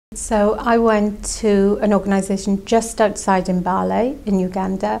So I went to an organisation just outside Mbale in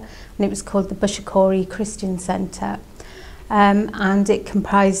Uganda, and it was called the Bushakori Christian Centre, and it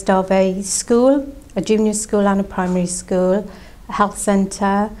comprised of a school, a junior school and a primary school, a health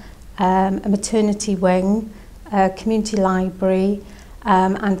centre, a maternity wing, a community library,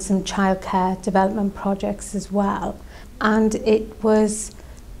 and some childcare development projects as well. And it was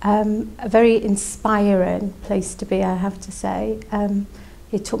a very inspiring place to be, I have to say.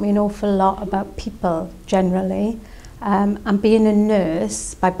 It taught me an awful lot about people generally, and being a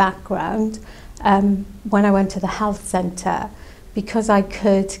nurse by background, when I went to the health centre, because I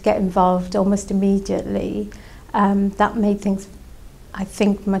could get involved almost immediately, that made things, I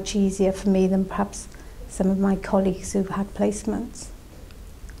think, much easier for me than perhaps some of my colleagues who had placements.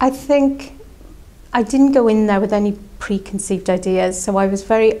 I think I didn't go in there with any preconceived ideas, so I was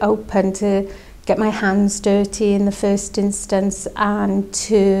very open to get my hands dirty in the first instance and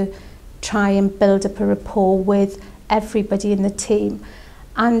to try and build up a rapport with everybody in the team.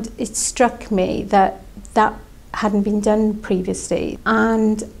 And it struck me that that hadn't been done previously,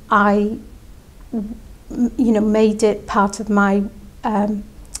 and I, made it part of my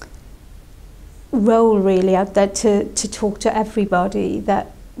role really out there to talk to everybody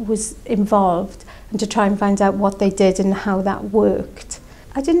that was involved and to try and find out what they did and how that worked.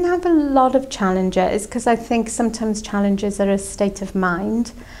 I didn't have a lot of challenges because I think sometimes challenges are a state of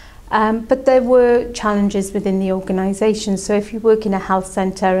mind, but there were challenges within the organisation. So if you work in a health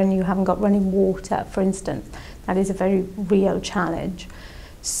centre and you haven't got running water, for instance, that is a very real challenge.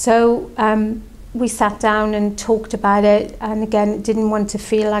 So we sat down and talked about it, and again, didn't want to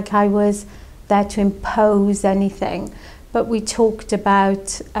feel like I was there to impose anything, but we talked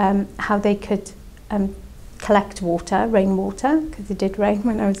about how they could collect water, rainwater, because it did rain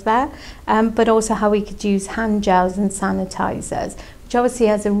when I was there, but also how we could use hand gels and sanitizers, which obviously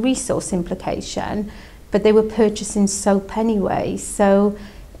has a resource implication, but they were purchasing soap anyway. So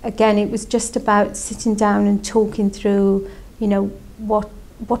again, it was just about sitting down and talking through,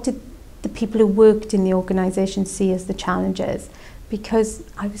 what did the people who worked in the organisation see as the challenges, because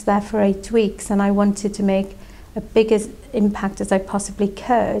I was there for 8 weeks and I wanted to make a biggest impact as I possibly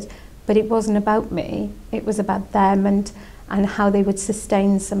could. But it wasn't about me, it was about them and how they would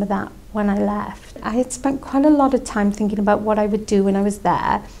sustain some of that when I left. I had spent quite a lot of time thinking about what I would do when I was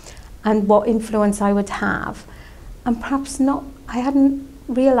there and what influence I would have. And perhaps not, I hadn't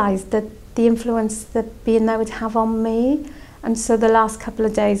realised that the influence that being there would have on me. And so the last couple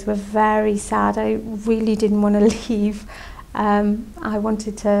of days were very sad. I really didn't want to leave. I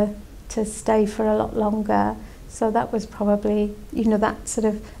wanted to stay for a lot longer. So that was probably, that sort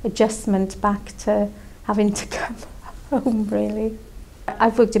of adjustment back to having to come home, really.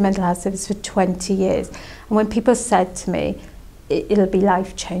 I've worked in mental health service for 20 years. And when people said to me, it'll be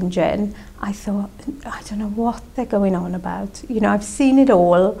life-changing, I thought, I don't know what they're going on about. I've seen it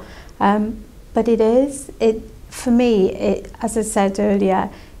all, but it is. For me, as I said earlier,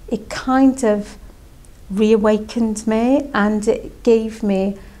 it kind of reawakened me, and it gave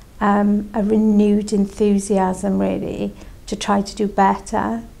me a renewed enthusiasm really to try to do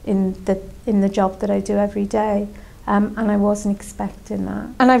better in the job that I do every day, and I wasn't expecting that.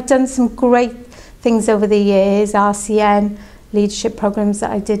 And I've done some great things over the years, RCN leadership programs. That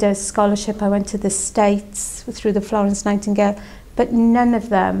I did a scholarship, I went to the States through the Florence Nightingale, but none of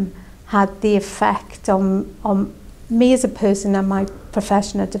them had the effect on me as a person and my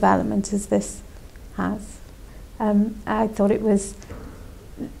professional development as this has. I thought it was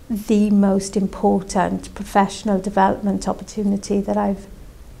the most important professional development opportunity that I've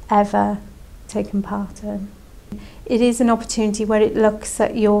ever taken part in. It is an opportunity where it looks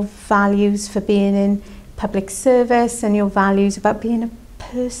at your values for being in public service and your values about being a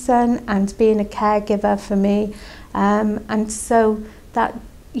person and being a caregiver for me, and so that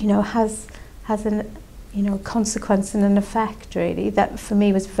has a consequence and an effect really that for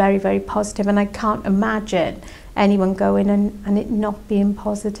me was very, very positive, and I can't imagine anyone going and it not being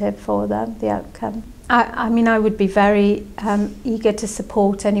positive for them, the outcome. I mean, I would be very eager to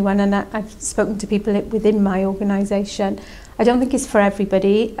support anyone, and I've spoken to people within my organisation. I don't think it's for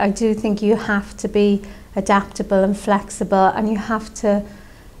everybody. I do think you have to be adaptable and flexible, and you have to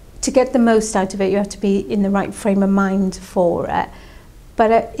get the most out of it, you have to be in the right frame of mind for it.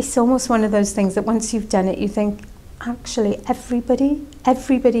 But it's almost one of those things that once you've done it, you think, actually, everybody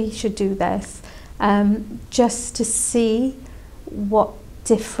should do this, just to see what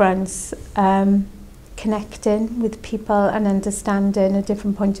difference connecting with people and understanding a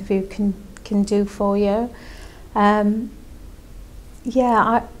different point of view can do for you.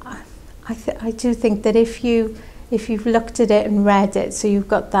 Yeah, I do think that if you if you've looked at it and read it, so you've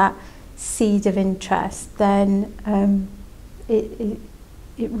got that seed of interest, then it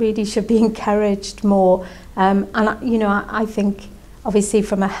really should be encouraged more. And you know, I think obviously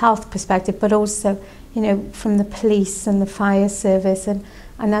from a health perspective, but also, you know, from the police and the fire service and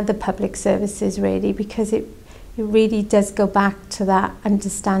other public services, really, because it really does go back to that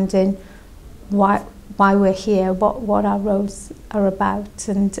understanding why we're here, what our roles are about,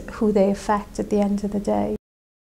 and who they affect at the end of the day.